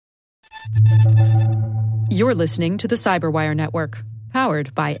You're listening to the Cyberwire Network,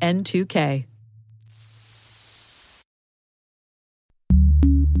 powered by N2K.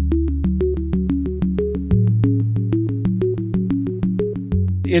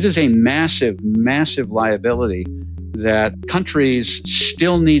 It is a massive, massive liability that countries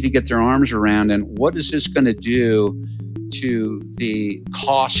still need to get their arms around. And what is this going to do to the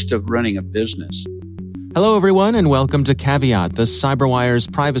cost of running a business? Hello, everyone, and welcome to Caveat, the CyberWire's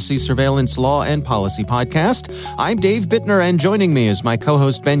privacy, surveillance, law, and policy podcast. I'm Dave Bittner, and joining me is my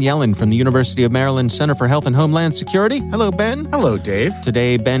co-host Ben Yellen from the University of Maryland Center for Health and Homeland Security. Hello, Ben. Hello, Dave.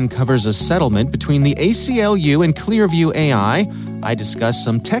 Today, Ben covers a settlement between the ACLU and Clearview AI. I discuss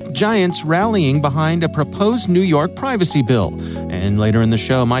some tech giants rallying behind a proposed New York privacy bill. And later in the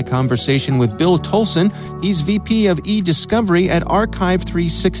show, my conversation with Bill Tolson. He's VP of e-discovery at Archive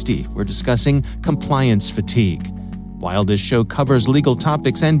 360. We're discussing compliance fatigue. While this show covers legal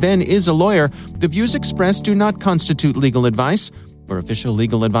topics and Ben is a lawyer, the views expressed do not constitute legal advice. For official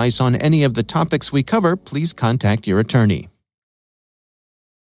legal advice on any of the topics we cover, please contact your attorney.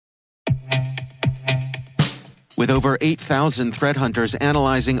 With over 8,000 threat hunters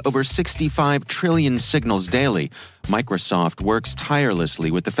analyzing over 65 trillion signals daily, Microsoft works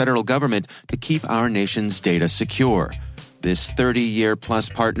tirelessly with the federal government to keep our nation's data secure. This 30-year-plus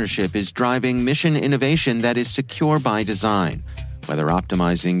partnership is driving mission innovation that is secure by design. Whether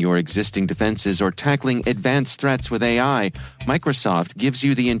optimizing your existing defenses or tackling advanced threats with AI, Microsoft gives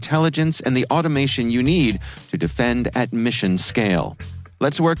you the intelligence and the automation you need to defend at mission scale.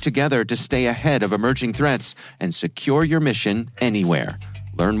 Let's work together to stay ahead of emerging threats and secure your mission anywhere.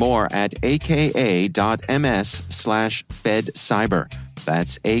 Learn more at aka.ms/fedcyber.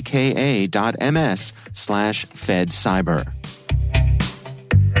 That's aka.ms/fedcyber.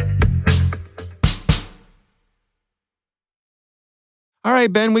 All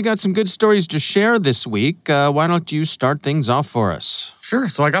right, Ben, we got some good stories to share this week. Why don't you start things off for us? Sure.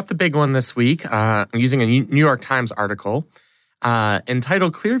 So I got the big one this week. I'm using a New York Times article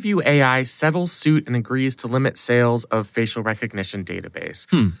entitled Clearview AI Settles Suit and Agrees to Limit Sales of Facial Recognition Database.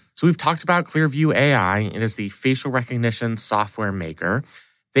 So we've talked about Clearview AI. It is the facial recognition software maker.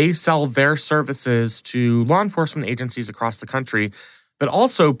 They sell their services to law enforcement agencies across the country, but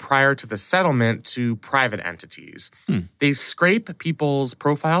also prior to the settlement to private entities. They scrape people's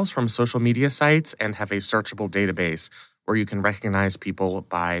profiles from social media sites and have a searchable database where you can recognize people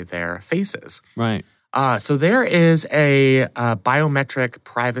by their faces. Right. So there is a biometric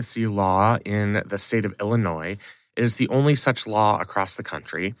privacy law in the state of Illinois. It is the only such law across the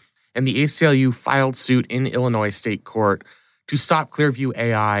country. And the ACLU filed suit in Illinois State Court to stop Clearview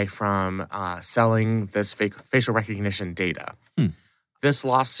AI from selling this facial recognition data. This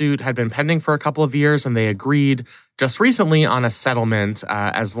lawsuit had been pending for a couple of years, and they agreed just recently on a settlement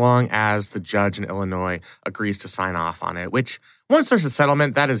as long as the judge in Illinois agrees to sign off on it, which once there's a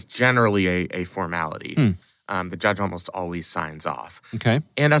settlement, that is generally a formality. The judge almost always signs off. Okay.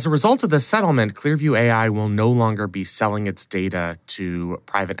 And as a result of this settlement, Clearview AI will no longer be selling its data to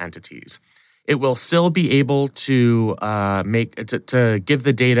private entities. It will still be able to give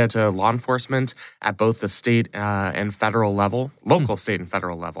the data to law enforcement at both the state and federal level, local state and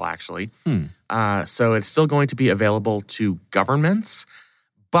federal level, actually. So it's still going to be available to governments,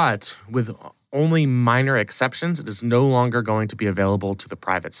 but with only minor exceptions, it is no longer going to be available to the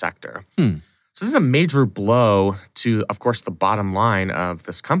private sector. So this is a major blow to, of course, the bottom line of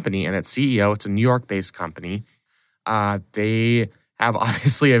this company and its CEO. It's a New York-based company. They have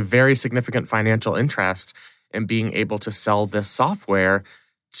obviously a very significant financial interest in being able to sell this software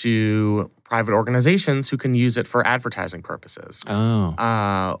to private organizations who can use it for advertising purposes.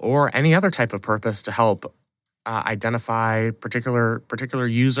 Or any other type of purpose to help identify particular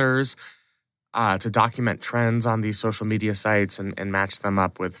users, to document trends on these social media sites and match them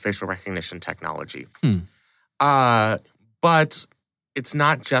up with facial recognition technology. But it's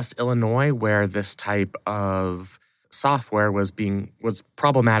not just Illinois where this type of software was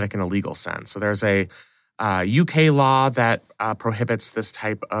problematic in a legal sense. So there's a UK law that prohibits this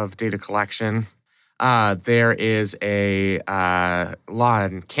type of data collection. There is a law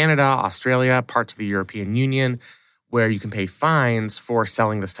in Canada, Australia, parts of the European Union, where you can pay fines for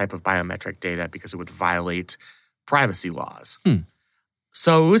selling this type of biometric data because it would violate privacy laws.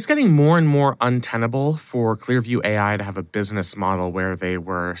 So it was getting more and more untenable for Clearview AI to have a business model where they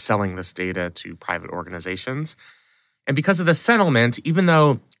were selling this data to private organizations. And because of the settlement, even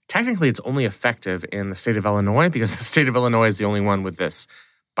though technically it's only effective in the state of Illinois, because the state of Illinois is the only one with this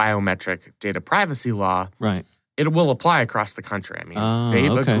biometric data privacy law, right, it will apply across the country. I mean,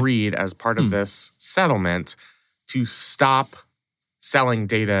 they've agreed as part of this settlement to stop selling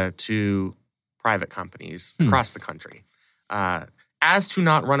data to private companies across the country. As to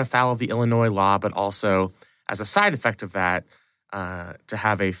not run afoul of the Illinois law, but also as a side effect of that, to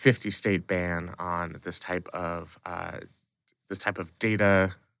have a 50-state ban on this type of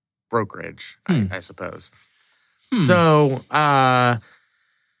data brokerage, I suppose. So,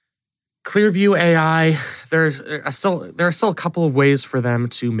 Clearview AI, there are still a couple of ways for them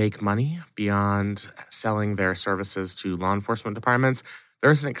to make money beyond selling their services to law enforcement departments.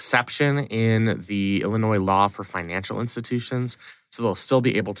 There's an exception in the Illinois law for financial institutions, so they'll still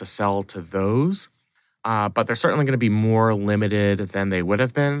be able to sell to those. But they're certainly going to be more limited than they would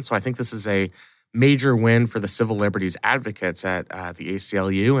have been. So I think this is a major win for the civil liberties advocates at the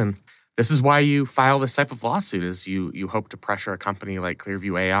ACLU. And this is why you file this type of lawsuit, is you hope to pressure a company like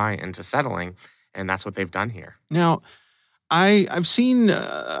Clearview AI into settling. And that's what they've done here. Now, I've seen,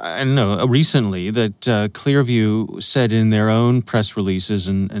 recently that Clearview said in their own press releases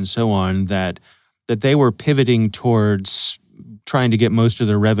and so on that they were pivoting towards trying to get most of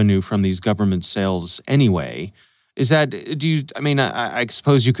their revenue from these government sales anyway. Is that, I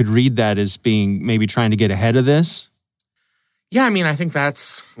suppose you could read that as being maybe trying to get ahead of this? Yeah, I think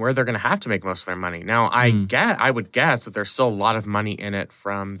that's where they're going to have to make most of their money. Now, I would guess that there's still a lot of money in it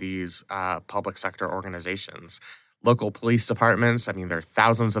from these public sector organizations. Local police departments, there are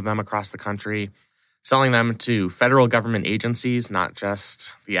thousands of them across the country, selling them to federal government agencies, not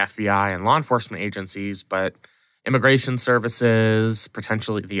just the FBI and law enforcement agencies, but immigration services,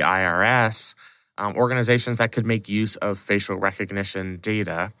 potentially the IRS, organizations that could make use of facial recognition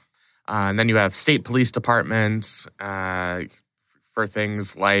data. And then you have state police departments for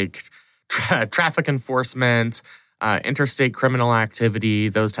things like traffic enforcement, interstate criminal activity,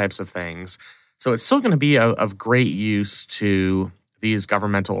 those types of things. So it's still going to be of great use to these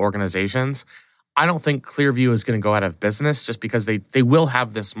governmental organizations. I don't think Clearview is going to go out of business just because they will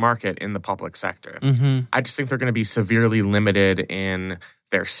have this market in the public sector. I just think they're going to be severely limited in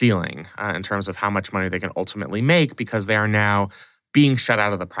their ceiling in terms of how much money they can ultimately make because they are now being shut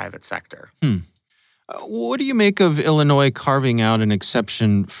out of the private sector. What do you make of Illinois carving out an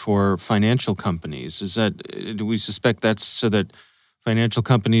exception for financial companies? Do we suspect that's so that financial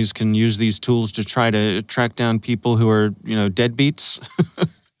companies can use these tools to try to track down people who are, deadbeats?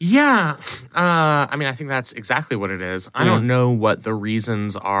 Yeah. I think that's exactly what it is. I don't know what the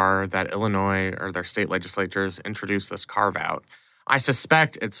reasons are that Illinois or their state legislatures introduced this carve-out. I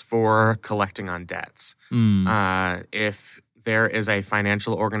suspect it's for collecting on debts. If there is a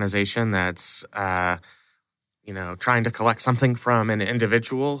financial organization that's, trying to collect something from an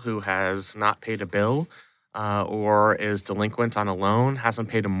individual who has not paid a bill or is delinquent on a loan, hasn't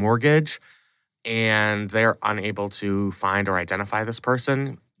paid a mortgage, and they're unable to find or identify this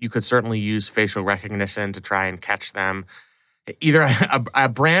person, you could certainly use facial recognition to try and catch them either at a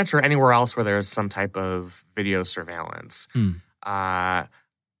branch or anywhere else where there's some type of video surveillance. I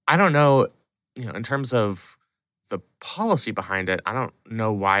don't know, in terms of the policy behind it, I don't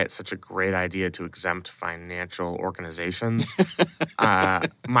know why it's such a great idea to exempt financial organizations.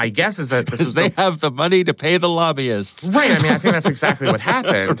 My guess is that they have the money to pay the lobbyists. Right. I think that's exactly what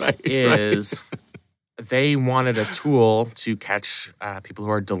happened. They wanted a tool to catch people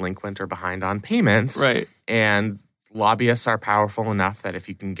who are delinquent or behind on payments. Right. And lobbyists are powerful enough that if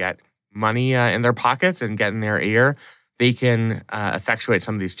you can get money in their pockets and get in their ear, they can effectuate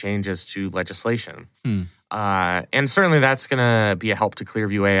some of these changes to legislation. And certainly that's going to be a help to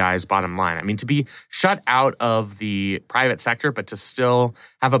Clearview AI's bottom line. To be shut out of the private sector, but to still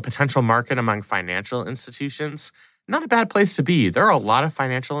have a potential market among financial institutions, not a bad place to be. There are a lot of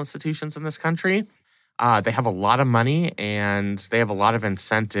financial institutions in this country. They have a lot of money, and they have a lot of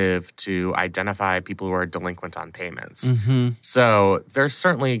incentive to identify people who are delinquent on payments. So there's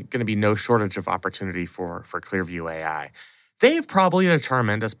certainly going to be no shortage of opportunity for Clearview AI. They've probably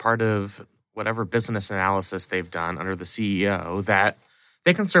determined, as part of whatever business analysis they've done under the CEO, that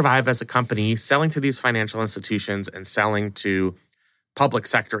they can survive as a company selling to these financial institutions and selling to public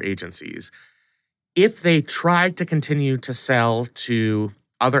sector agencies. If they tried to continue to sell to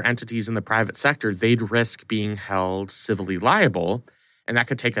other entities in the private sector, they'd risk being held civilly liable, and that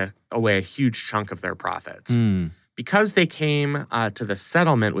could take away a huge chunk of their profits. Because they came to the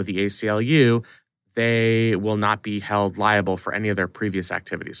settlement with the ACLU, they will not be held liable for any of their previous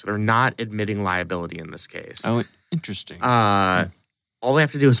activities. So they're not admitting liability in this case. Oh, interesting. All they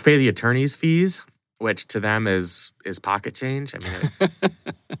have to do is pay the attorney's fees, which to them is pocket change.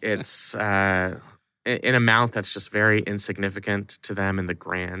 It's an amount that's just very insignificant to them in the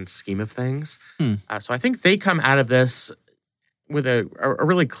grand scheme of things. So I think they come out of this with a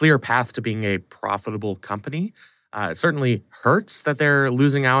really clear path to being a profitable company. It certainly hurts that they're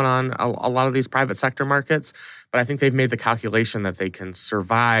losing out on a lot of these private sector markets, but I think they've made the calculation that they can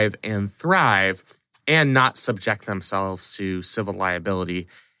survive and thrive and not subject themselves to civil liability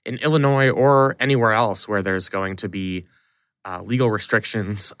in Illinois or anywhere else where there's going to be legal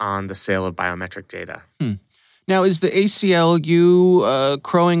restrictions on the sale of biometric data. Now, is the ACLU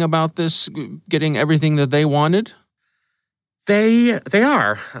crowing about this, getting everything that they wanted? They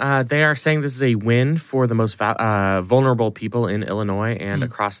are. They are saying this is a win for the most vulnerable people in Illinois and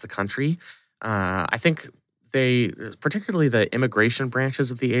across the country. I think particularly the immigration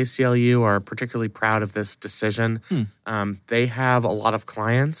branches of the ACLU, are particularly proud of this decision. They have a lot of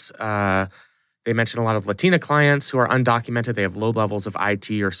clients. They mentioned a lot of Latina clients who are undocumented. They have low levels of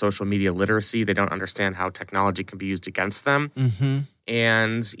IT or social media literacy. They don't understand how technology can be used against them.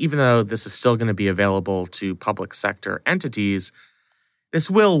 And even though this is still going to be available to public sector entities, this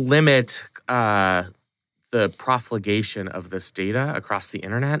will limit the profligation of this data across the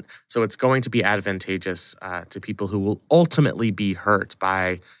internet. So it's going to be advantageous to people who will ultimately be hurt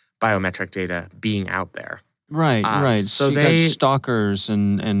by biometric data being out there. Right. So you got stalkers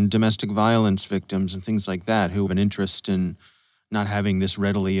and domestic violence victims and things like that who have an interest in not having this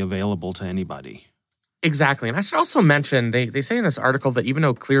readily available to anybody. Exactly. And I should also mention, they say in this article that even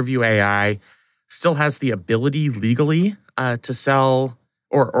though Clearview AI still has the ability legally to sell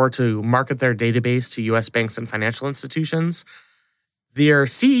or to market their database to U.S. banks and financial institutions, their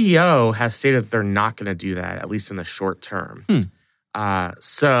CEO has stated that they're not going to do that, at least in the short term.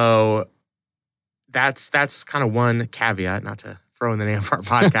 So that's kind of one caveat, not to throw in the name of our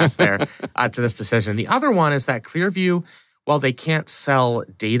podcast there, to this decision. The other one is that Clearview, while they can't sell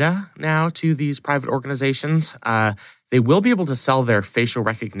data now to these private organizations, they will be able to sell their facial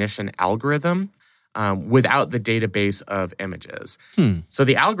recognition algorithm without the database of images. So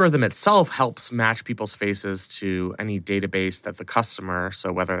the algorithm itself helps match people's faces to any database that the customer,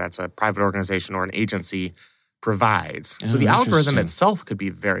 so whether that's a private organization or an agency, provides. So the algorithm itself could be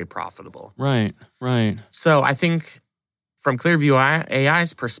very profitable. Right. So I think from Clearview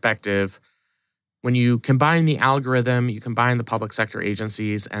AI's perspective, when you combine the algorithm, you combine the public sector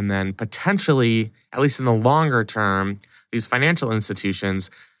agencies, and then potentially, at least in the longer term, these financial institutions,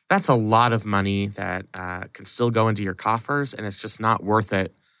 that's a lot of money that can still go into your coffers, and it's just not worth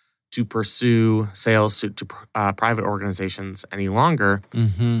it to pursue sales to private organizations any longer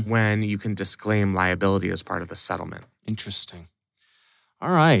when you can disclaim liability as part of the settlement. Interesting.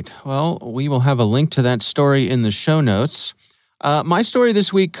 All right. Well, we will have a link to that story in the show notes. My story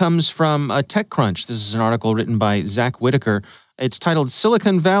this week comes from TechCrunch. This is an article written by Zach Whitaker. It's titled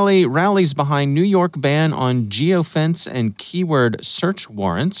Silicon Valley Rallies Behind New York Ban on Geofence and Keyword Search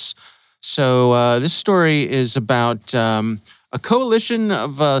Warrants. So this story is about a coalition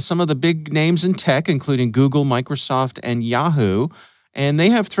of some of the big names in tech, including Google, Microsoft, and Yahoo. And they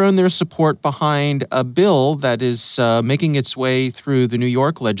have thrown their support behind a bill that is making its way through the New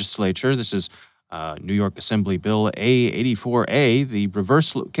York legislature. This is New York Assembly Bill A84A, the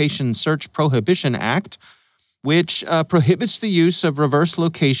Reverse Location Search Prohibition Act, which prohibits the use of reverse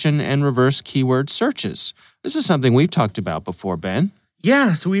location and reverse keyword searches. This is something we've talked about before, Ben.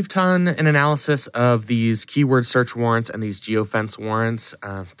 Yeah, so we've done an analysis of these keyword search warrants and these geofence warrants.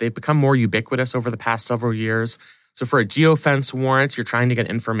 They've become more ubiquitous over the past several years. So for a geofence warrant, you're trying to get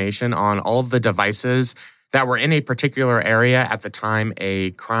information on all of the devices that were in a particular area at the time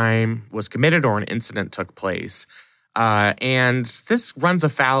a crime was committed or an incident took place. And this runs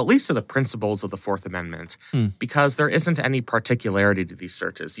afoul, at least to the principles of the Fourth Amendment, because there isn't any particularity to these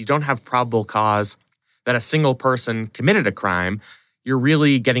searches. You don't have probable cause that a single person committed a crime. You're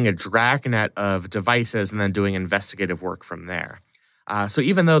really getting a dragnet of devices and then doing investigative work from there. So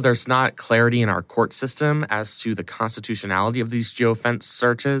even though there's not clarity in our court system as to the constitutionality of these geofence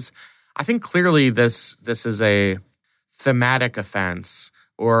searches, I think clearly this is a thematic offense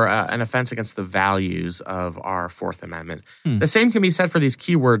or an offense against the values of our Fourth Amendment. The same can be said for these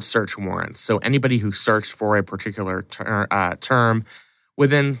keyword search warrants. So anybody who searched for a particular term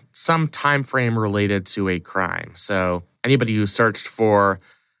within some time frame related to a crime. So anybody who searched for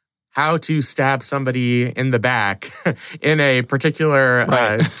how to stab somebody in the back in a particular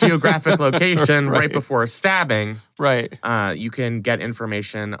geographic location right before stabbing, you can get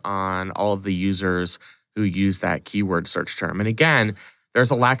information on all of the users who use that keyword search term. And again,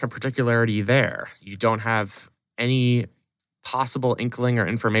 there's a lack of particularity there. You don't have any possible inkling or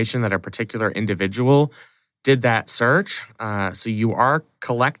information that a particular individual did that search. So you are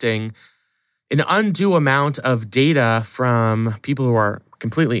collecting an undue amount of data from people who are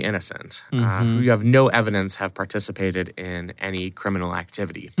completely innocent, who you have no evidence have participated in any criminal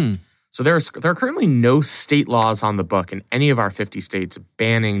activity. So there are currently no state laws on the book in any of our 50 states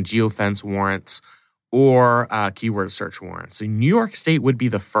banning geofence warrants or keyword search warrants. So New York State would be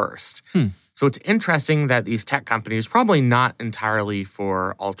the first. So it's interesting that these tech companies, probably not entirely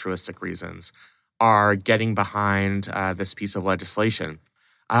for altruistic reasons, are getting behind this piece of legislation.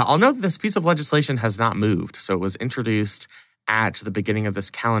 I'll note that this piece of legislation has not moved. So it was introduced at the beginning of this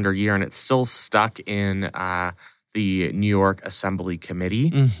calendar year, and it's still stuck in the New York Assembly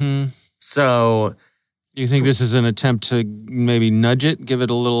Committee. So, you think this is an attempt to maybe nudge it, give it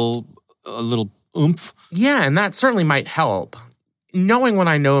a little oomph? Yeah, and that certainly might help. Knowing what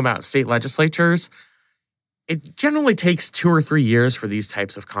I know about state legislatures, it generally takes 2 or 3 years for these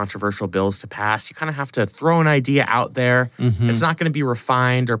types of controversial bills to pass. You kind of have to throw an idea out there. It's not going to be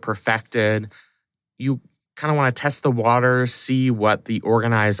refined or perfected. You kind of want to test the waters, see what the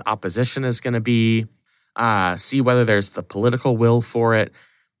organized opposition is going to be, see whether there's the political will for it.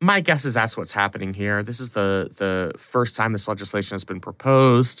 My guess is that's what's happening here. This is the first time this legislation has been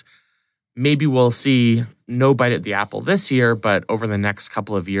proposed. Maybe we'll see no bite at the apple this year, but over the next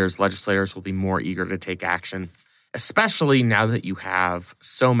couple of years, legislators will be more eager to take action, especially now that you have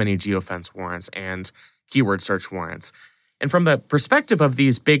so many geofence warrants and keyword search warrants. And from the perspective of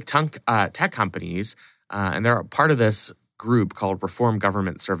these big tech companies, and they're part of this group called Reform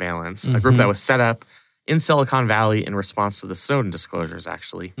Government Surveillance, a group that was set up in Silicon Valley in response to the Snowden disclosures,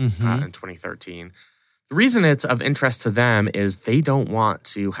 actually, in 2013. The reason it's of interest to them is they don't want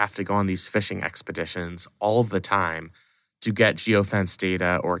to have to go on these fishing expeditions all of the time to get geofence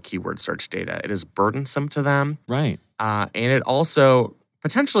data or keyword search data. It is burdensome to them. Right. And it also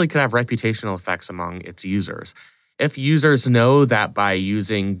potentially could have reputational effects among its users. If users know that by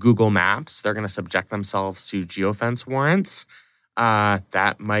using Google Maps, they're going to subject themselves to geofence warrants,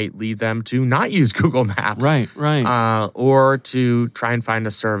 that might lead them to not use Google Maps. Right. Or to try and find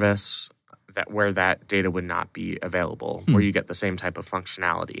a service where that data would not be available, where you get the same type of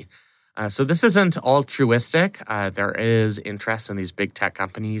functionality. So this isn't altruistic. There is interest in these big tech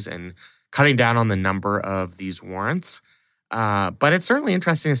companies and cutting down on the number of these warrants. But it's certainly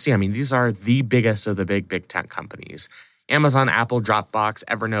interesting to see. I mean, these are the biggest of the big tech companies. Amazon, Apple, Dropbox,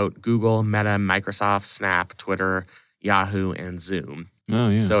 Evernote, Google, Meta, Microsoft, Snap, Twitter, Yahoo, and Zoom. Oh,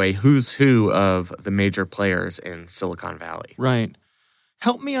 yeah. So a who's who of the major players in Silicon Valley. Right.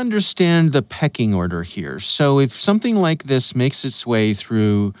 Help me understand the pecking order here. So if something like this makes its way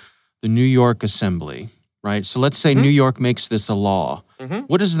through the New York Assembly, right? So let's say New York makes this a law.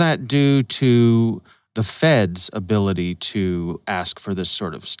 What does that do to the Fed's ability to ask for this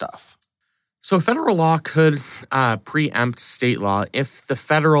sort of stuff? So federal law could preempt state law if the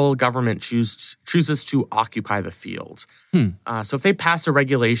federal government chooses to occupy the field. So if they pass a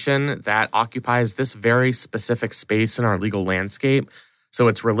regulation that occupies this very specific space in our legal landscape, so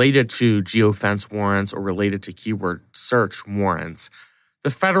it's related to geofence warrants or related to keyword search warrants, the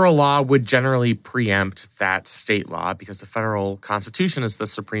federal law would generally preempt that state law because the federal constitution is the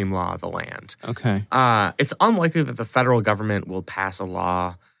supreme law of the land. Okay. It's unlikely that the federal government will pass a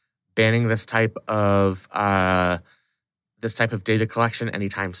law banning this type of data collection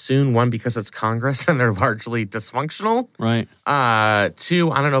anytime soon. One, because it's Congress and they're largely dysfunctional. Right.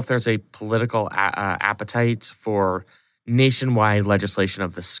 Two, I don't know if there's a political appetite for nationwide legislation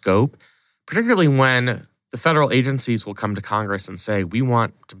of the scope, particularly when the federal agencies will come to Congress and say, we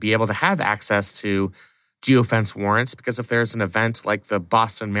want to be able to have access to geofence warrants because if there's an event like the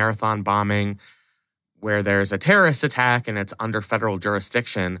Boston Marathon bombing where there's a terrorist attack and it's under federal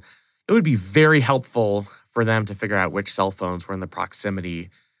jurisdiction, it would be very helpful for them to figure out which cell phones were in the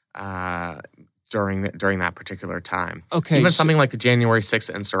proximity during that particular time. Okay. Even something like the January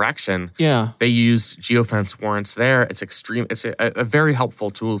 6th insurrection, they used geofence warrants there. It's a very helpful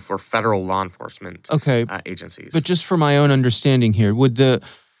tool for federal law enforcement agencies. But just for my own understanding here, would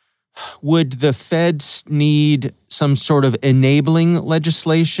the feds need some sort of enabling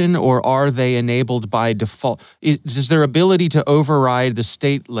legislation, or are they enabled by default? Does their ability to override the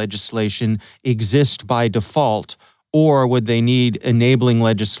state legislation exist by default, or would they need enabling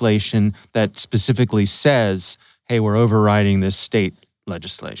legislation that specifically says, hey, we're overriding this state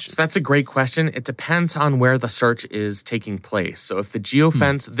legislation? So that's a great question. It depends on where the search is taking place. So if the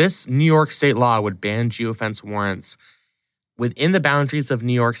geofence, this New York state law would ban geofence warrants within the boundaries of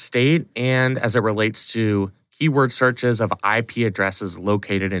New York State and as it relates to keyword searches of IP addresses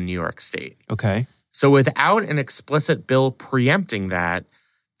located in New York State. Okay. So without an explicit bill preempting that,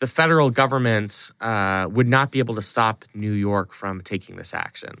 the federal government would not be able to stop New York from taking this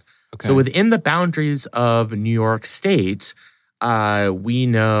action. Okay. So within the boundaries of New York State, we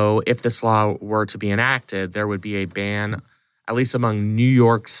know if this law were to be enacted, there would be a ban, at least among New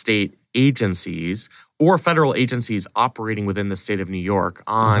York State agencies or federal agencies operating within the state of New York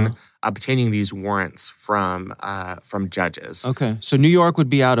on obtaining these warrants from judges. Okay. So New York would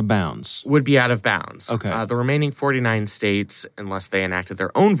be out of bounds. Would be out of bounds. Okay. The remaining 49 states, unless they enacted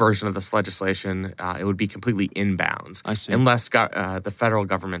their own version of this legislation, it would be completely in bounds. I see. Unless the federal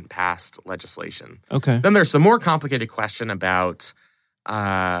government passed legislation. Okay. Then there's the more complicated question about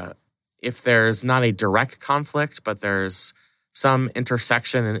if there's not a direct conflict, but there's some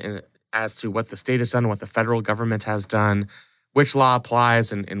intersection as to what the state has done and what the federal government has done, which law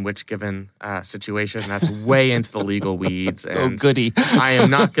applies in which given situation. That's way into the legal weeds. And goody. I am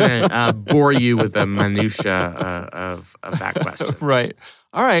not going to bore you with the minutia of that question. Right.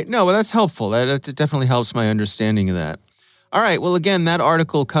 All right. No, well, that's helpful. That definitely helps my understanding of that. All right. Well, again, that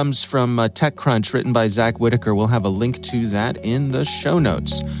article comes from TechCrunch, written by Zach Whitaker. We'll have a link to that in the show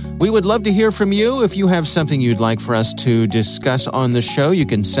notes. We would love to hear from you. If you have something you'd like for us to discuss on the show, you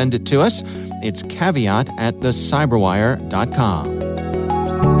can send it to us. It's caveat@thecyberwire.com.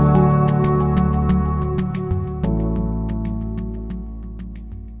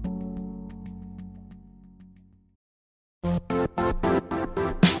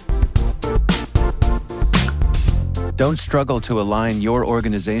 Don't struggle to align your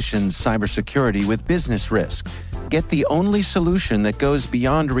organization's cybersecurity with business risk. Get the only solution that goes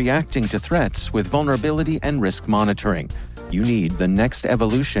beyond reacting to threats with vulnerability and risk monitoring. You need the next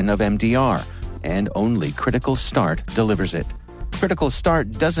evolution of MDR, and only Critical Start delivers it. Critical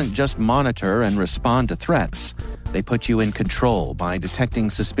Start doesn't just monitor and respond to threats. They put you in control by detecting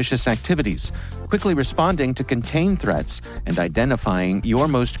suspicious activities, quickly responding to contain threats, and identifying your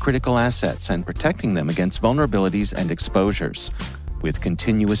most critical assets and protecting them against vulnerabilities and exposures. With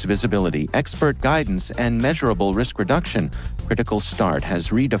continuous visibility, expert guidance, and measurable risk reduction, Critical Start has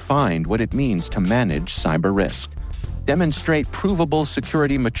redefined what it means to manage cyber risk. Demonstrate provable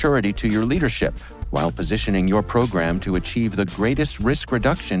security maturity to your leadership while positioning your program to achieve the greatest risk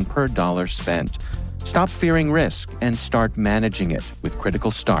reduction per dollar spent. Stop fearing risk and start managing it with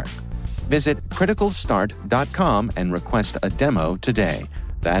Critical Start. Visit criticalstart.com and request a demo today.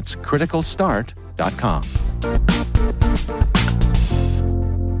 That's criticalstart.com.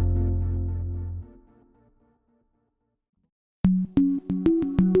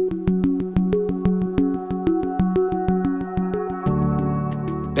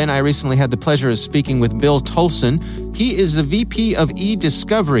 Ben, I recently had the pleasure of speaking with Bill Tolson. He is the VP of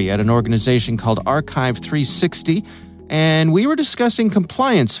e-discovery at an organization called Archive 360, and we were discussing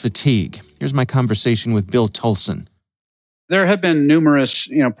compliance fatigue. Here's my conversation with Bill Tolson. There have been numerous,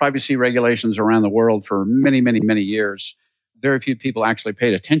 privacy regulations around the world for many, many, many years. Very few people actually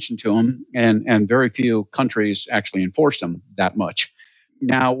paid attention to them, and very few countries actually enforced them that much.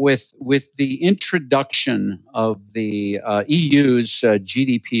 Now, with the introduction of the EU's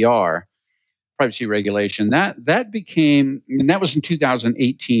GDPR privacy regulation, that became, and that was in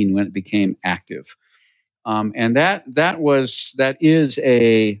 2018 when it became active, and that is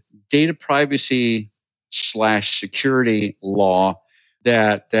a data privacy / security law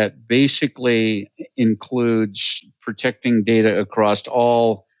that basically includes protecting data across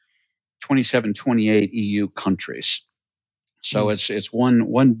all 27, 28 EU countries. So it's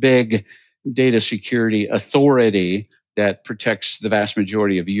one big data security authority that protects the vast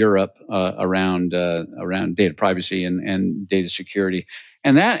majority of Europe around data privacy and data security.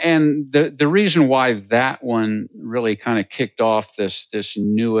 And the reason why that one really kind of kicked off this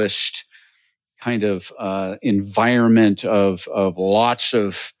newest kind of environment of lots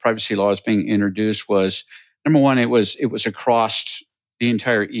of privacy laws being introduced was, number one, it was across the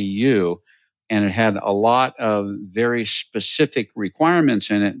entire EU. And it had a lot of very specific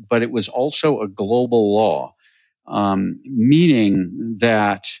requirements in it, but it was also a global law, meaning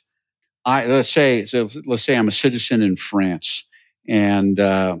that let's say I'm a citizen in France, and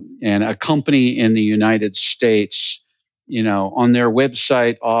a company in the United States, on their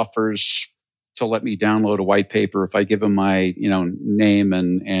website offers to let me download a white paper if I give them my name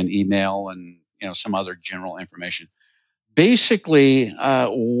and email and some other general information. Basically,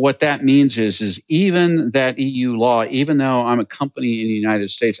 what that means is even that EU law, even though I'm a company in the United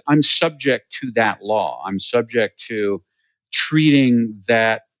States, I'm subject to that law. I'm subject to treating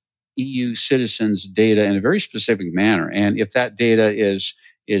that EU citizens' data in a very specific manner. And if that data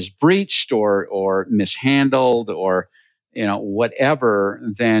is breached or mishandled or whatever,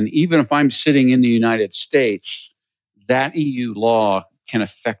 then even if I'm sitting in the United States, that EU law can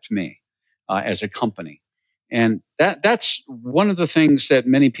affect me as a company. And that's one of the things that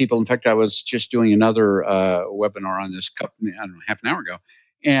many people, in fact, I was just doing another webinar on this half an hour ago.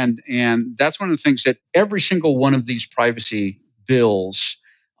 And that's one of the things that every single one of these privacy bills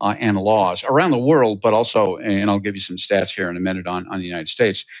and laws around the world, but also, and I'll give you some stats here in a minute on the United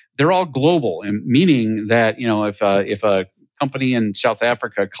States. They're all global, and meaning that if a company in South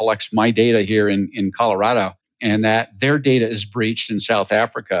Africa collects my data here in Colorado, and that their data is breached in South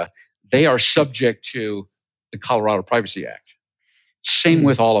Africa, they are subject to the Colorado Privacy Act. Same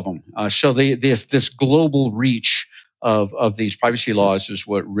with all of them. So this global reach of these privacy laws is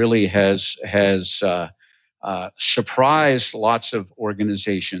what really has surprised lots of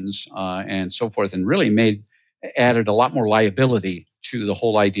organizations and so forth, and really added a lot more liability to the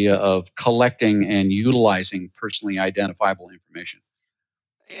whole idea of collecting and utilizing personally identifiable information.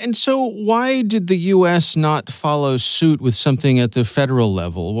 And so why did the U.S. not follow suit with something at the federal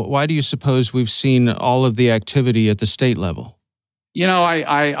level? Why do you suppose we've seen all of the activity at the state level?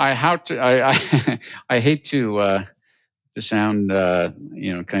 I hate to sound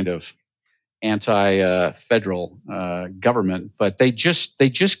kind of anti-federal government, but they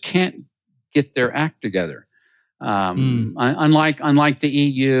just can't get their act together. Unlike the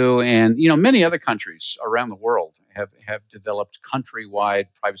EU and many other countries around the world have developed countrywide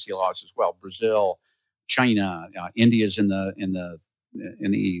privacy laws as well. Brazil, China, India's in the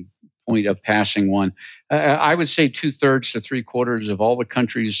point of passing one. I would say 2/3 to 3/4 of all the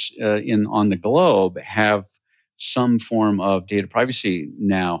countries on the globe have some form of data privacy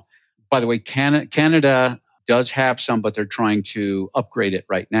now. By the way, Canada does have some, but they're trying to upgrade it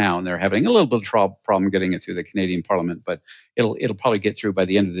right now, and they're having a little bit of problem getting it through the Canadian Parliament, but it'll probably get through by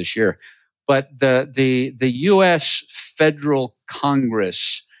the end of this year. But the U.S. federal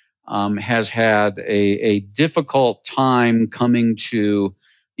Congress has had a difficult time coming to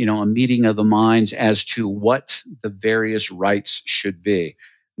a meeting of the minds as to what the various rights should be.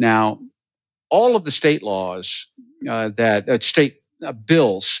 Now, all of the state laws state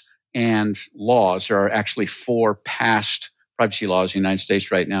bills and laws, there are actually 4 passed privacy laws in the United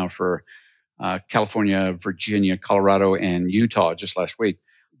States right now for California, Virginia, Colorado, and Utah just last week.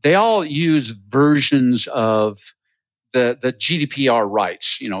 They all use versions of the GDPR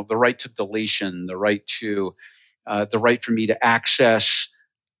rights, the right to deletion, the right for me to access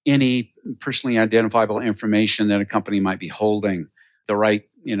any personally identifiable information that a company might be holding, the right,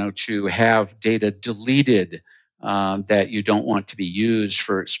 to have data deleted that you don't want to be used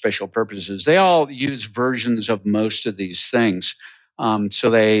for special purposes. They all use versions of most of these things.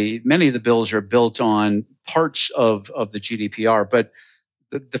 So many of the bills are built on parts of the GDPR, but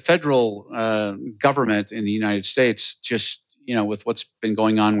the federal government in the United States, just with what's been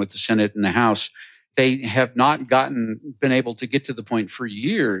going on with the Senate and the House, they have not been able to get to the point for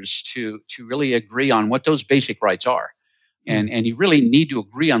years to really agree on what those basic rights are, and you really need to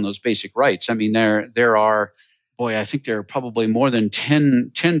agree on those basic rights. I mean, there are. Boy, I think there are probably more than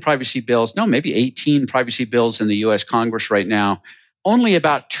 10 privacy bills, no, maybe 18 privacy bills in the U.S. Congress right now. Only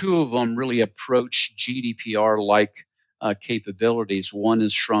about 2 of them really approach GDPR-like capabilities. One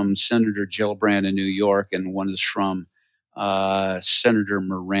is from Senator Gillibrand in New York, and one is from Senator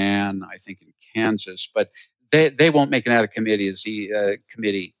Moran, I think, in Kansas. But they won't make it out of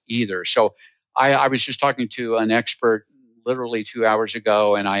committee either. So I was just talking to an expert literally 2 hours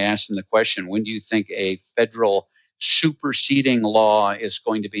ago, and I asked him the question, when do you think a federal superseding law is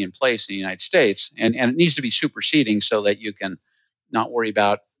going to be in place in the United States? And it needs to be superseding so that you can not worry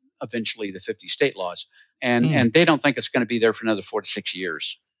about eventually the 50 state laws. And they don't think it's going to be there for another 4 to 6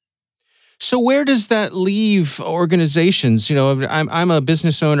 years. So where does that leave organizations? I'm a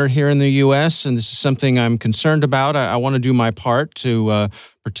business owner here in the U.S., and this is something I'm concerned about. I want to do my part to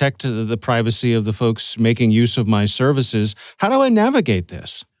protect the privacy of the folks making use of my services. How do I navigate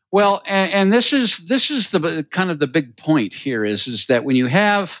this? Well, and this is the kind of the big point here is that when you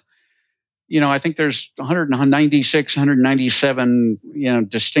have, I think there's 196, 197,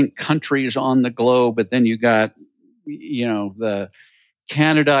 distinct countries on the globe, but then you got, the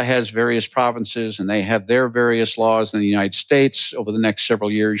Canada has various provinces and they have their various laws. In the United States, over the next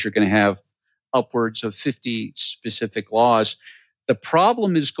several years, you're going to have upwards of 50 specific laws. The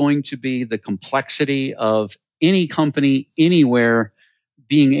problem is going to be the complexity of any company anywhere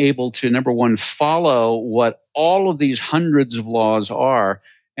being able to, number one, follow what all of these hundreds of laws are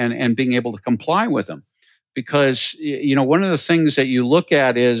and being able to comply with them. Because, one of the things that you look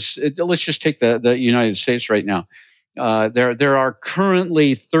at is, let's just take the United States right now. There are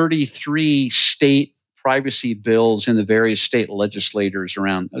currently 33 state privacy bills in the various state legislatures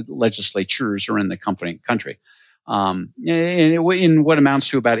around the country, in what amounts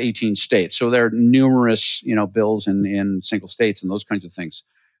to about 18 states. So there are numerous, bills in single states and those kinds of things.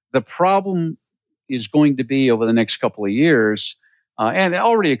 The problem is going to be over the next couple of years and it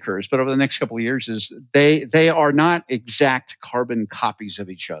already occurs, but over the next couple of years, is they are not exact carbon copies of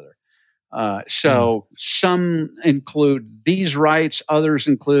each other. So some include these rights, others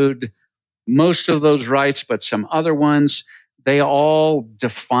include most of those rights, but some other ones. They all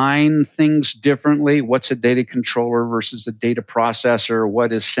define things differently. What's a data controller versus a data processor?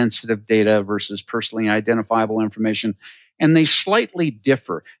 What is sensitive data versus personally identifiable information? And they slightly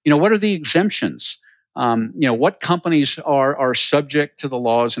differ. What are the exemptions? What companies are subject to the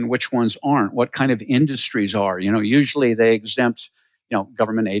laws and which ones aren't? What kind of industries are? Usually they exempt,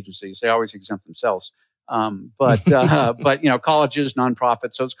 government agencies. They always exempt themselves. But colleges,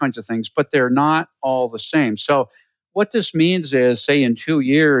 nonprofits, those kinds of things. But they're not all the same. So what this means is, say, in 2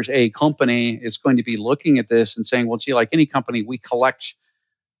 years, a company is going to be looking at this and saying, well, gee, like any company, we collect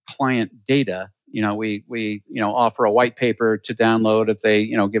client data. We offer a white paper to download if they,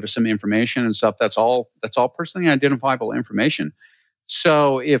 give us some information and stuff. That's all personally identifiable information.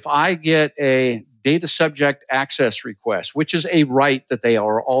 So if I get a data subject access request, which is a right that they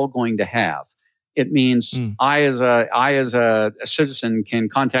are all going to have, it means I as a citizen can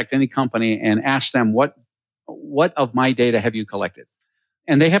contact any company and ask them what of my data have you collected?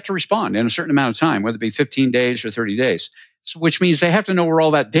 And they have to respond in a certain amount of time, whether it be 15 days or 30 days, which means they have to know where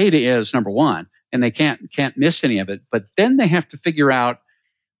all that data is, number one, and they can't miss any of it. But then they have to figure out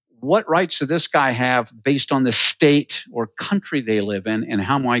what rights does this guy have based on the state or country they live in, and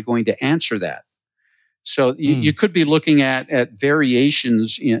how am I going to answer that? So you could be looking at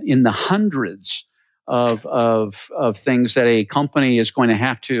variations in the hundreds of things that a company is going to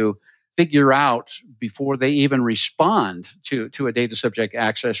have to figure out before they even respond to a data subject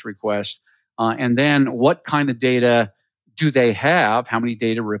access request. And then what kind of data do they have? How many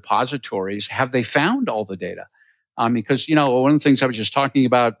data repositories? Have they found all the data? Because, one of the things I was just talking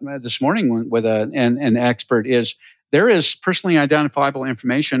about this morning with an expert is there is personally identifiable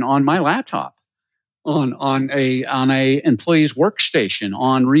information on my laptop, on a employee's workstation,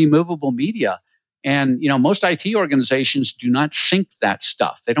 on removable media. And, most IT organizations do not sync that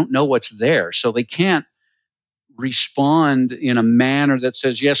stuff. They don't know what's there. So they can't respond in a manner that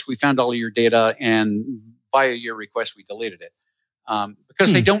says, yes, we found all of your data, and via your request, we deleted it.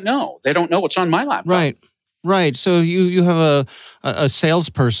 Because they don't know. They don't know what's on my laptop. Right. So you have a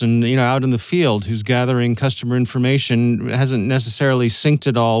salesperson, out in the field who's gathering customer information, hasn't necessarily synced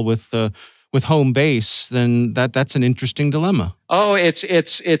it all with home base. Then that's an interesting dilemma. Oh,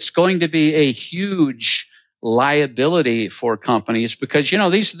 it's going to be a huge liability for companies because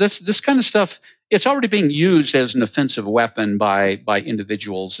this kind of stuff, it's already being used as an offensive weapon by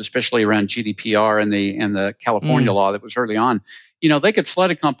individuals, especially around GDPR and the California law that was early on. They could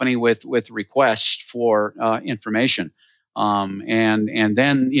flood a company with requests for information, and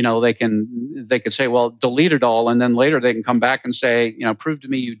then they could say, well, delete it all, and then later they can come back and say, prove to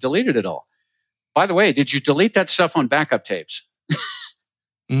me you deleted it all. By the way, did you delete that stuff on backup tapes?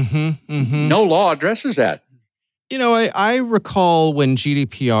 No law addresses that. I recall when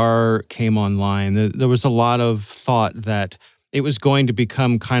GDPR came online, there was a lot of thought that it was going to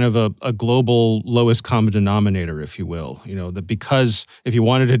become kind of a global lowest common denominator, if you will. That because if you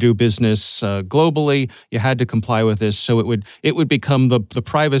wanted to do business globally, you had to comply with this. So it would become the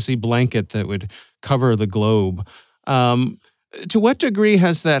privacy blanket that would cover the globe. To what degree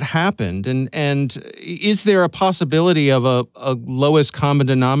has that happened? And is there a possibility of a lowest common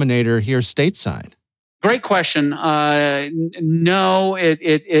denominator here stateside? Great question. No,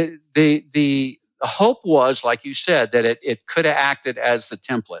 the hope was, like you said, that it could have acted as the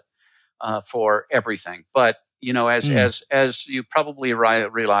template for everything. But as you probably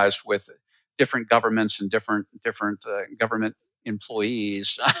realize, with different governments and different government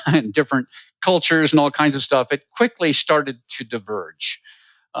employees and different cultures and all kinds of stuff, it quickly started to diverge.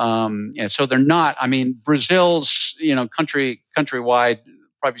 And so they're not. Brazil's countrywide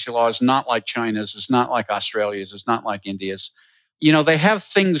privacy law is not like China's. It's not like Australia's. It's not like India's. They have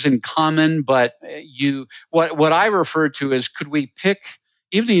things in common, but what I refer to is, could we pick,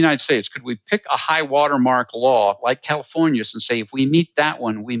 even the United States, could we pick a high watermark law like California's and say, if we meet that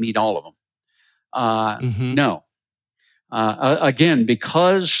one, we meet all of them? No. Again,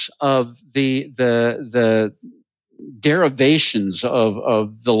 because of the derivations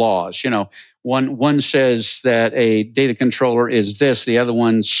of the laws. One says that a data controller is this, the other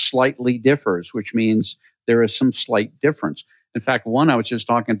one slightly differs, which means there is some slight difference. In fact, one I was just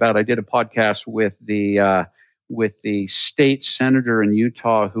talking about, I did a podcast with the state senator in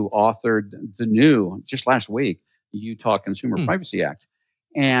Utah who authored just last week, the Utah Consumer Privacy Act.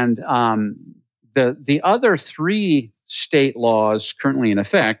 And the other three state laws currently in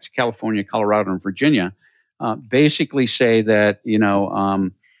effect, California, Colorado, and Virginia, basically say that,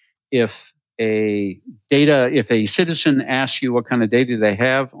 if a citizen asks you what kind of data they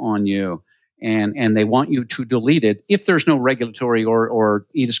have on you, and they want you to delete it, if there's no regulatory or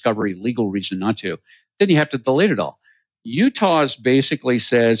e-discovery legal reason not to, then you have to delete it all. Utah's basically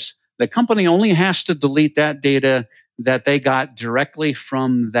says the company only has to delete that data that they got directly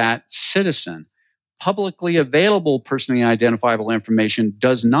from that citizen. Publicly available personally identifiable information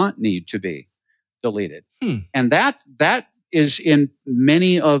does not need to be deleted. And that is in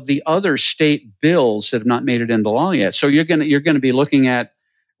many of the other state bills that have not made it into law yet. So you're going to be looking at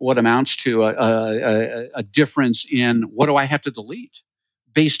what amounts to a difference in what do I have to delete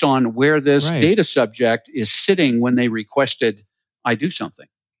based on where this data subject is sitting when they requested I do something.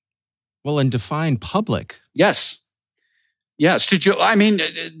 Well, and define public. Yes. And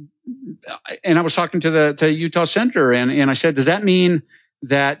I was talking to the Utah senator, and I said, does that mean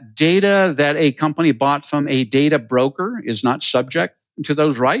that data that a company bought from a data broker is not subject to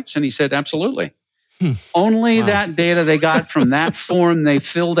those rights? And he said, absolutely. Only that data they got from that form they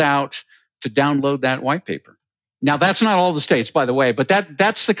filled out to download that white paper. Now, that's not all the states, by the way, but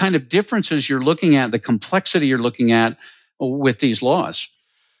that's the kind of differences you're looking at, the complexity you're looking at with these laws.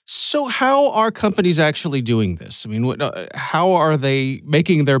 So how are companies actually doing this? I mean, how are they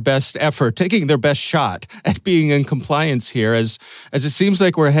making their best effort, taking their best shot at being in compliance here, as it seems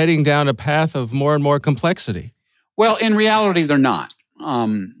like we're heading down a path of more and more complexity? Well, in reality, they're not.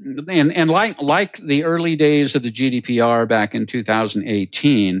 And like the early days of the GDPR back in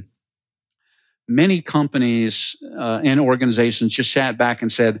 2018, many companies and organizations just sat back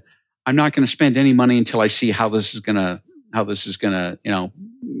and said, "I'm not going to spend any money until I see how this is going to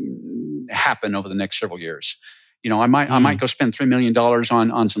happen over the next several years. I might go spend $3 million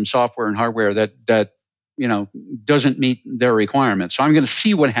on some software and hardware that doesn't meet their requirements. So I'm going to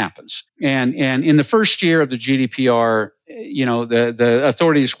see what happens." And in the first year of the GDPR, the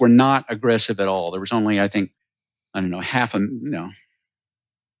authorities were not aggressive at all. There was only, I think,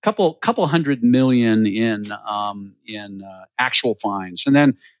 couple $100 million in actual fines. And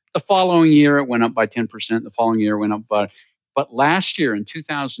then the following year it went up by 10%. The following year it went up by. But last year in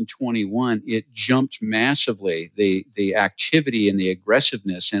 2021, it jumped massively. The activity and the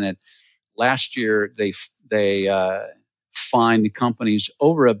aggressiveness in it. Last year, they fined companies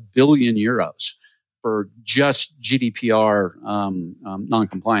over €1 billion for just GDPR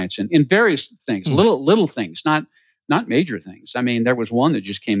noncompliance and in various things, little things, not major things. I mean, there was one that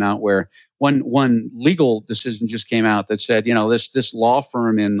just came out where one legal decision just came out that said, this law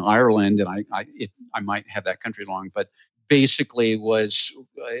firm in Ireland, and I might have that country wrong, but basically was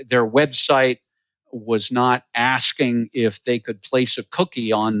their website was not asking if they could place a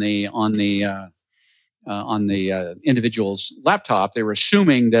cookie on the individual's laptop. They were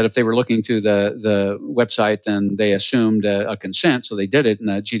assuming that if they were looking to the website, then they assumed a consent, so they did it, and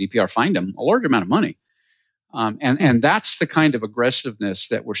the GDPR fined them a large amount of money. And that's the kind of aggressiveness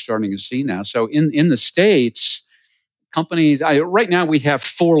that we're starting to see now. So in the states, companies right now we have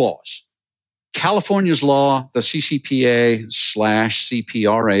 4 laws. California's law, the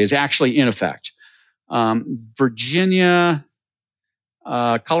CCPA/CPRA, is actually in effect. Virginia,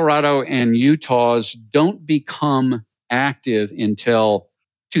 Colorado, and Utah's don't become active until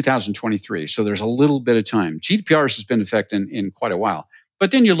 2023. So there's a little bit of time. GDPR has been in effect in quite a while.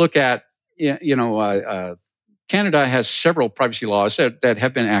 But then you look at, Canada has several privacy laws that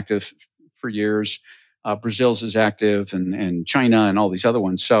have been active for years. Brazil's is active, and China, and all these other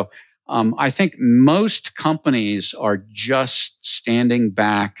ones. So I think most companies are just standing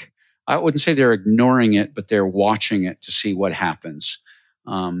back. I wouldn't say they're ignoring it, but they're watching it to see what happens.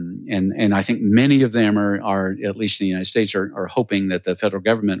 And I think many of them are at least in the United States, are hoping that the federal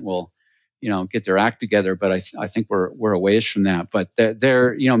government will, get their act together. But I think we're a ways from that. But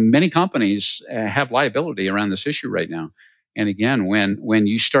many companies have liability around this issue right now. And again, when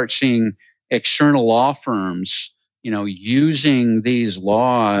you start seeing external law firms, using these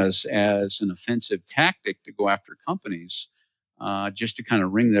laws as an offensive tactic to go after companies, just to kind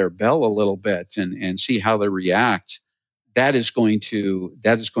of ring their bell a little bit and see how they react, that is going to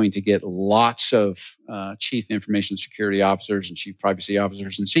get lots of chief information security officers and chief privacy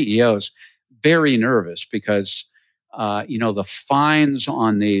officers and CEOs very nervous because the fines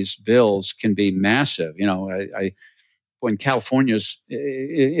on these bills can be massive. When California's,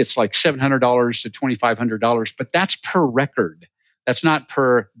 it's like $700 to $2,500, but that's per record. That's not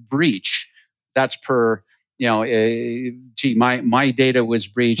per breach. That's per, my data was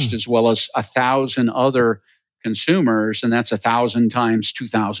breached as well as 1,000 other consumers, and that's 1,000 times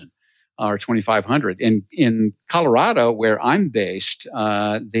 2,000. or 2,500. In Colorado, where I'm based,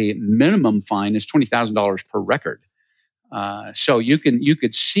 the minimum fine is $20,000 per record. So you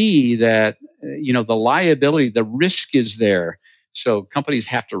could see that the liability, the risk is there. So companies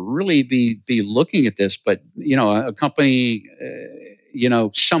have to really be looking at this. But a company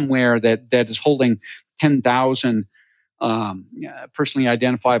somewhere that is holding 10,000 personally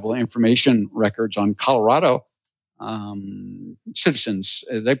identifiable information records on Colorado citizens,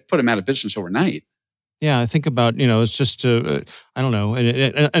 they put them out of business overnight. Yeah, I think about, it's just, I don't know,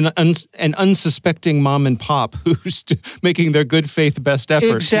 an unsuspecting mom and pop who's making their good faith best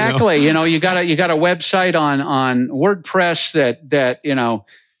effort. Exactly. You got a website on WordPress that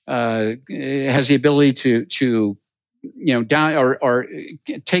has the ability to down or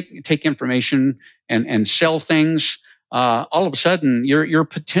take information and sell things. All of a sudden, you're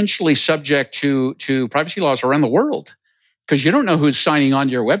potentially subject to privacy laws around the world, because you don't know who's signing on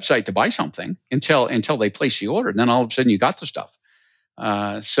to your website to buy something until they place the order, and then all of a sudden you got the stuff.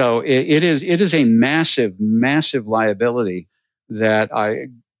 So it is a massive liability that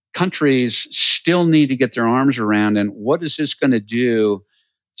countries still need to get their arms around. And what is this going to do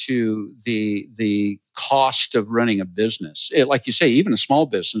to the cost of running a business? Like you say, even a small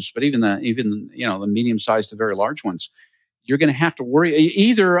business, but even the medium-sized to very large ones, you're going to have to worry.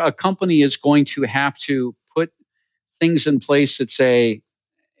 Either a company is going to have to put things in place that say,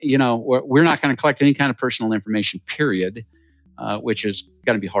 we're not going to collect any kind of personal information, period, which is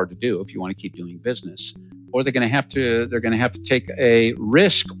going to be hard to do if you want to keep doing business. Or they're going to have to take a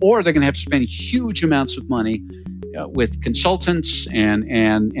risk, or they're going to have to spend huge amounts of money with consultants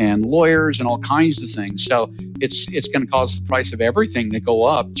and lawyers and all kinds of things. So it's going to cause the price of everything to go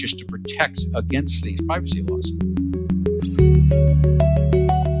up just to protect against these privacy laws.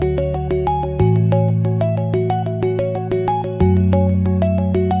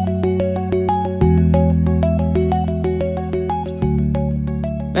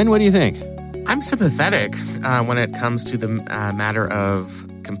 Ben, what do you think? I'm sympathetic when it comes to the matter of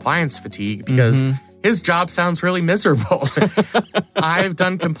compliance fatigue, because his job sounds really miserable. I've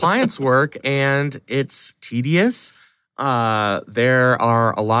done compliance work and it's tedious. There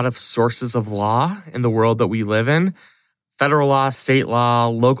are a lot of sources of law in the world that we live in. Federal law, state law,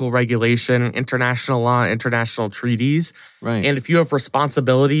 local regulation, international law, international treaties. Right. And if you have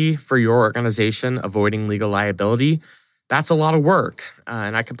responsibility for your organization avoiding legal liability, that's a lot of work.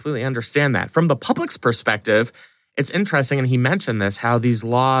 And I completely understand that. From the public's perspective, it's interesting, and he mentioned this, how these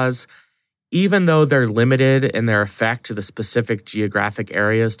laws, even though they're limited in their effect to the specific geographic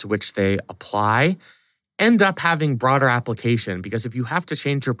areas to which they apply, end up having broader application. Because if you have to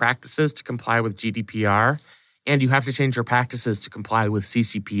change your practices to comply with GDPR, and you have to change your practices to comply with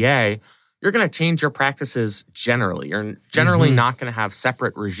CCPA, you're going to change your practices generally. You're generally not going to have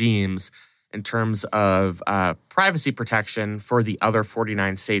separate regimes in terms of privacy protection for the other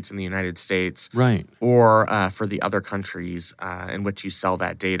 49 states in the United States, right, or for the other countries in which you sell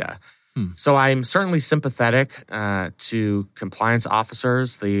that data. So I'm certainly sympathetic to compliance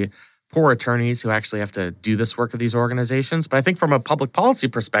officers, the poor attorneys who actually have to do this work of these organizations. But I think from a public policy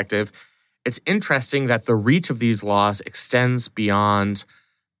perspective, it's interesting that the reach of these laws extends beyond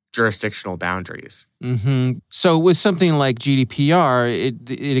jurisdictional boundaries. So with something like GDPR,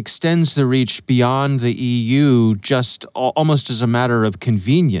 it extends the reach beyond the EU just almost as a matter of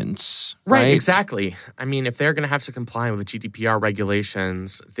convenience, right? Exactly. I mean, if they're going to have to comply with the GDPR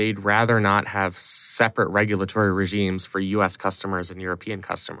regulations, they'd rather not have separate regulatory regimes for U.S. customers and European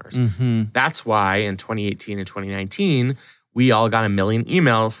customers. That's why in 2018 and 2019, we all got a million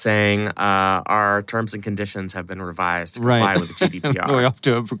emails saying our terms and conditions have been revised to comply with the GDPR. We have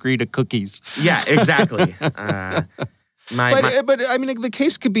to agree to cookies. Yeah, exactly. But I mean, the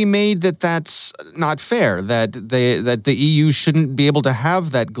case could be made that that's not fair. That the EU shouldn't be able to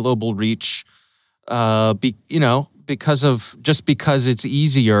have that global reach, because it's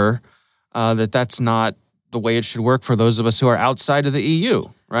easier. That's not the way it should work for those of us who are outside of the EU.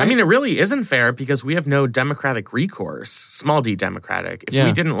 Right? I mean, it really isn't fair because we have no democratic recourse, small d democratic. If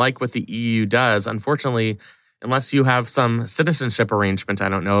we didn't like what the EU does, unfortunately, unless you have some citizenship arrangement I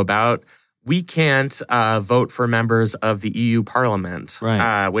don't know about, we can't vote for members of the EU Parliament,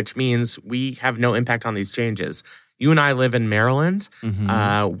 which means we have no impact on these changes. You and I live in Maryland.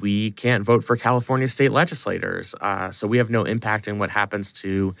 We can't vote for California state legislators, so we have no impact in what happens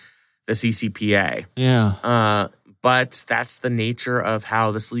to the CCPA. But that's the nature of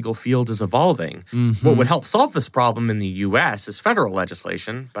how this legal field is evolving. What would help solve this problem in the U.S. is federal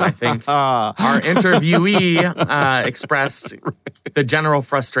legislation. But I think our interviewee expressed the general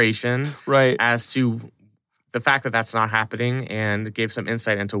frustration as to the fact that that's not happening and gave some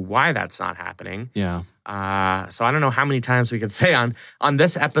insight into why that's not happening. Yeah. So I don't know how many times we could say on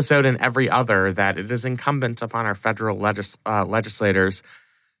this episode and every other that it is incumbent upon our federal legislators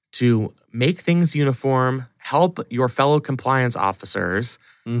to make things uniform, help your fellow compliance officers,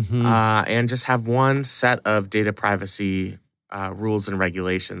 and just have one set of data privacy rules and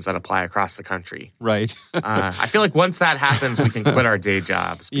regulations that apply across the country. Right. I feel like once that happens, we can quit our day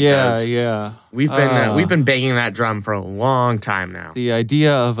jobs. Yeah. We've been banging that drum for a long time now. The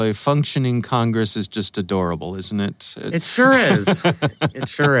idea of a functioning Congress is just adorable, isn't it? It sure is. It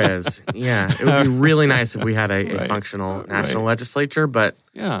sure is. Yeah. It would be really nice if we had a functional national legislature, but,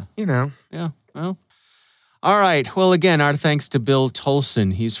 Yeah. Well. All right. Well, again, our thanks to Bill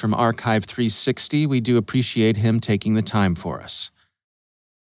Tolson. He's from Archive 360. We do appreciate him taking the time for us.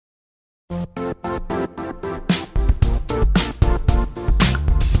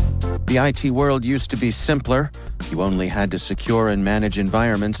 The IT world used to be simpler. You only had to secure and manage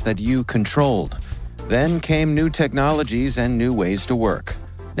environments that you controlled. Then came new technologies and new ways to work.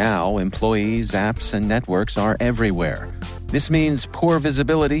 Now, employees, apps, and networks are everywhere. This means poor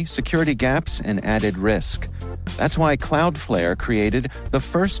visibility, security gaps, and added risk. That's why Cloudflare created the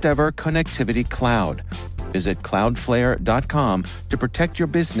first-ever connectivity cloud. Visit cloudflare.com to protect your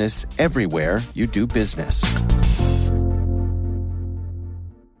business everywhere you do business.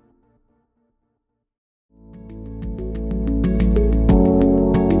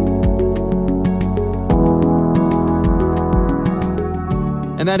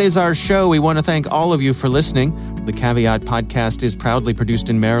 And that is our show. We want to thank all of you for listening. The Caveat podcast is proudly produced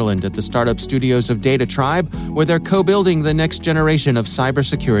in Maryland at the startup studios of Data Tribe, where they're co-building the next generation of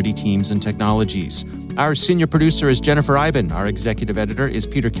cybersecurity teams and technologies. Our senior producer is Jennifer Eiben. Our executive editor is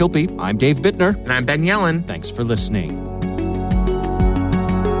Peter Kilpe. I'm Dave Bittner. And I'm Ben Yellen. Thanks for listening.